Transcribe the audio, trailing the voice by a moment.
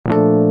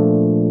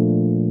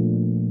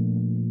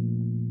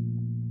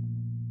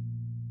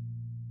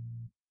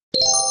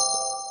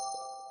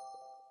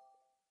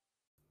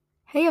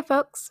Hey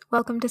folks,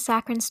 welcome to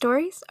Saccharine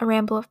Stories, a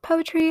ramble of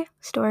poetry,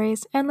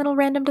 stories, and little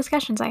random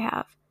discussions I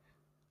have.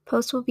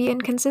 Posts will be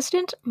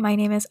inconsistent. My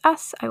name is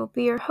I will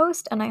be your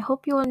host, and I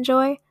hope you'll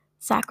enjoy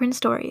Saccharine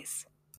Stories.